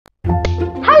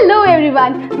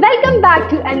everyone, welcome back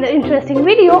to another interesting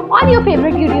video on your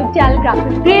favorite YouTube channel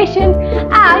Craft Creation.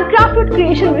 And Craft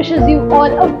Creation wishes you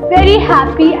all a very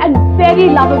happy and very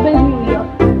lovable New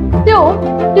Year.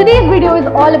 So today's video is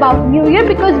all about New Year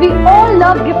because we all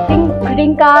love gifting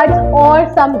greeting cards or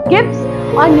some gifts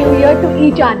on New Year to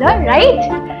each other, right?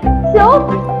 So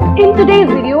in today's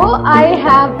video I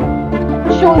have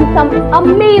shown some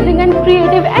amazing and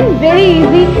creative and very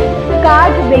easy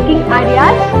card making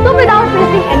ideas. So without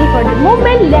wasting any further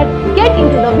moment, let's get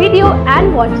into the video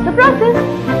and watch the process.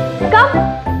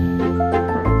 Come!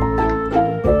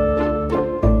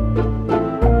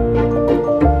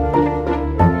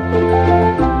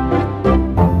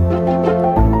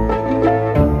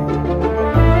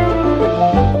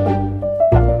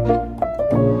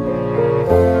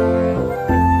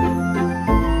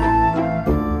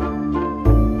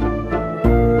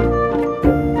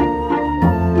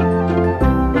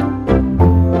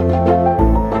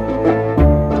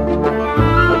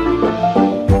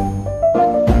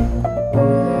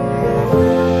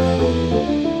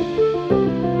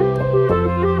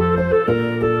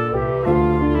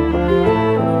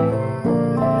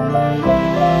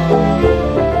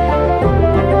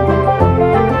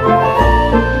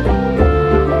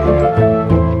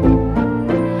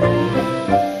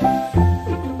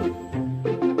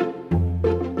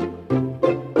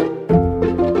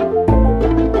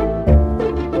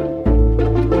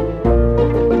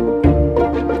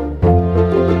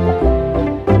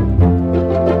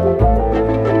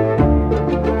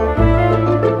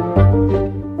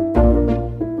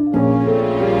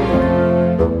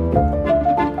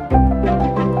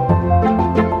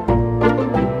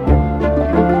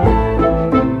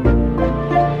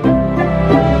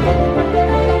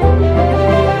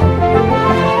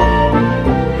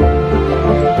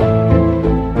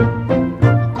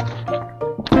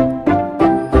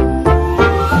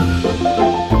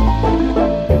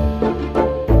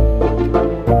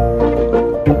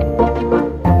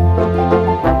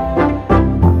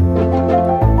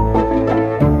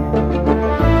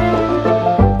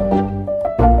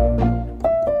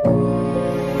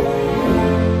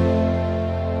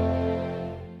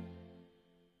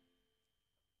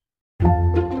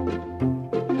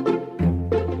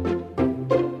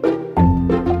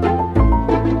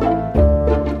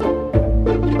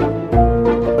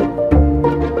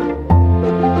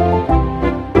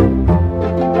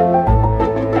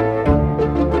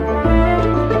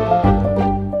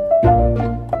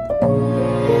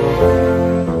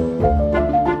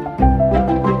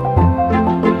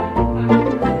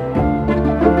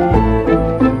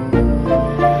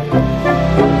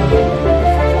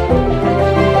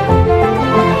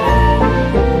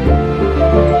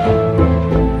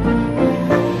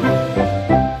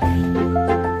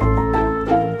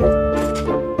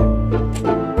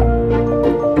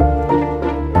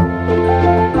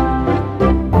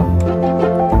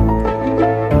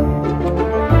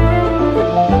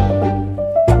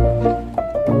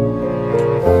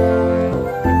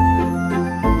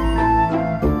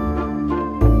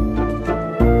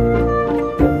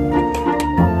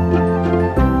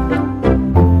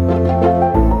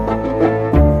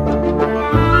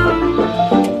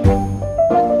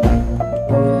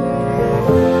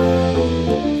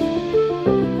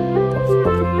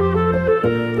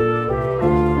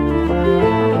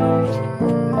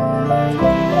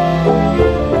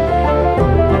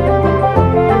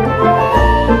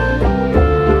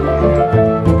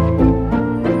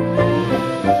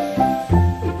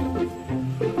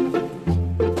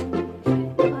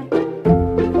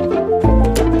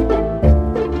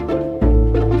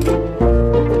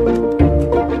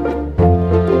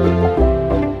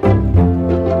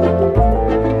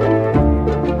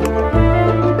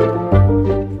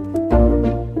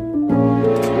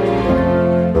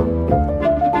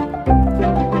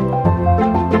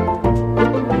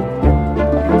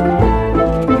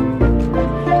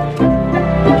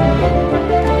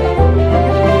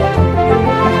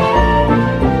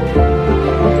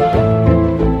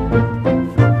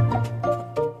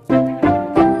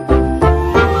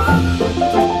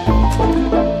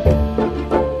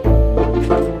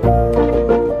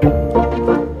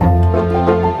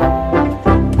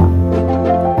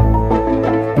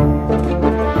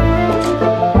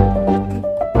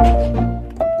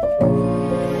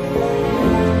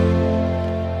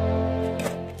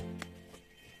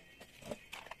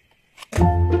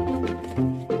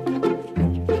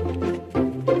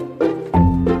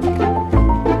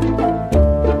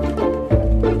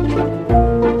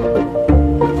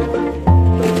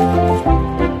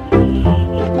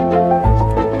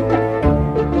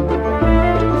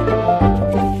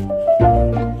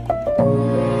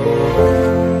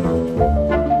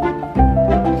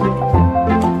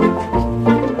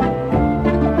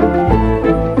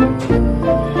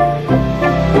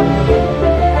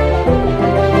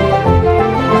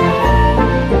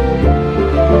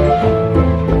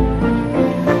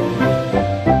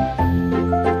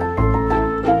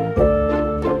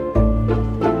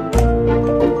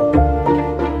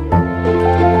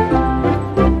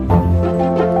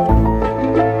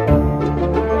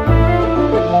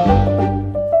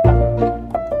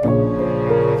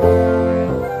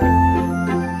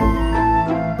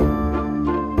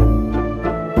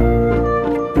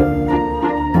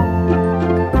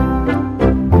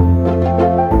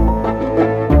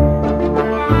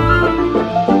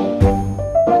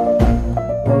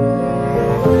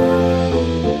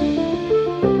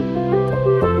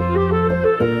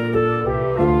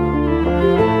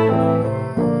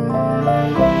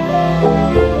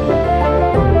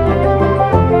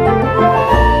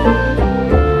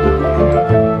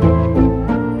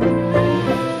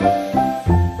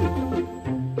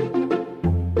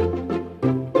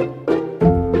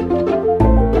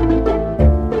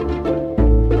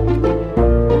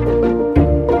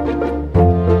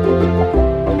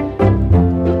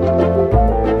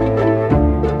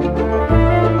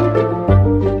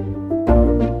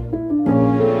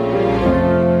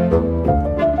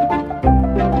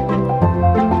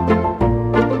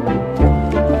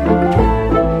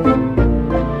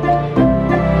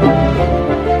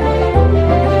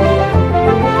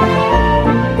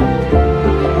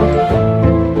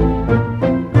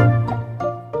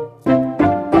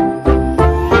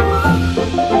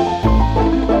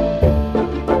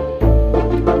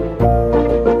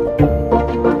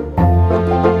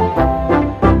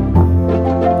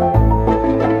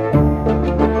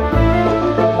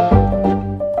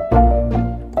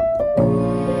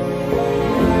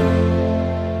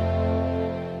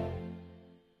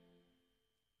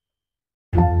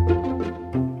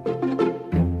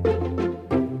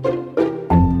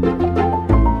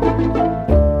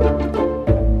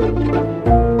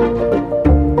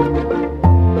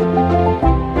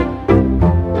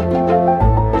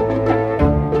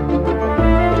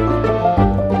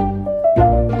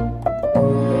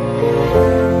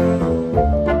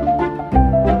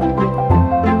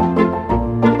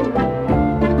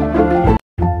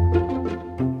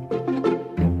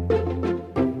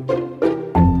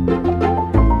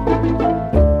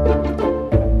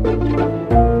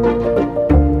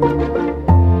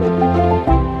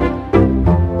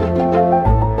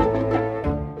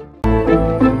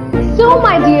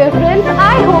 dear friends,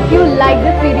 I hope you like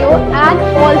this video and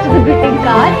also the greeting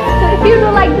card. So if you do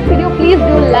like this video, please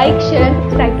do like, share and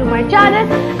subscribe to my channel.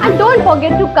 And don't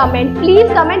forget to comment. Please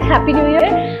comment Happy New Year.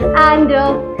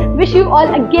 And wish you all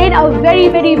again a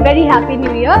very happy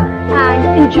New Year.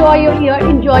 And enjoy your year,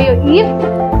 enjoy your eve.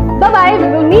 Bye bye.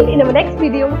 We will meet in our next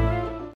video.